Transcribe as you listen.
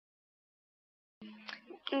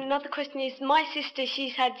Another question is, my sister,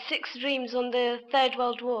 she's had 6 dreams on the Third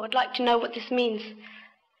World War. I'd like to know what this means.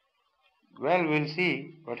 Well, we'll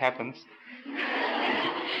see what happens.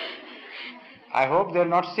 I hope there are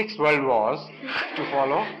not 6 world wars to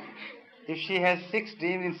follow. If she has 6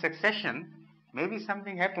 dreams in succession, maybe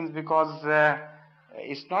something happens, because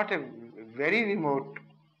it's not a very remote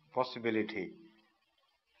possibility.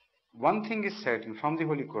 One thing is certain from the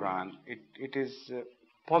Holy Quran, it is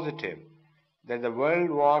positive that the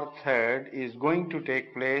World War III is going to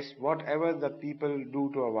take place, whatever the people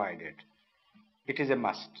do to avoid it. It is a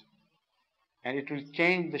must. And it will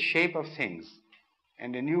change the shape of things.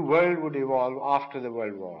 And a new world would evolve after the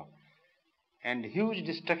World War. And huge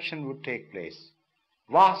destruction would take place.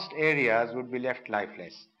 Vast areas would be left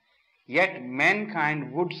lifeless. Yet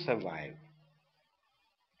mankind would survive.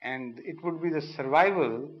 And it would be the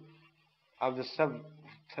survival of the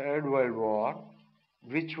Third World War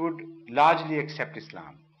which would largely accept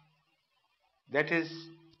Islam. That is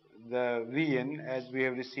the vision as we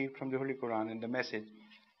have received from the Holy Quran and the message.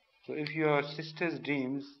 So if your sister's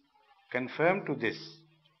dreams confirm to this,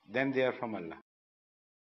 then they are from Allah.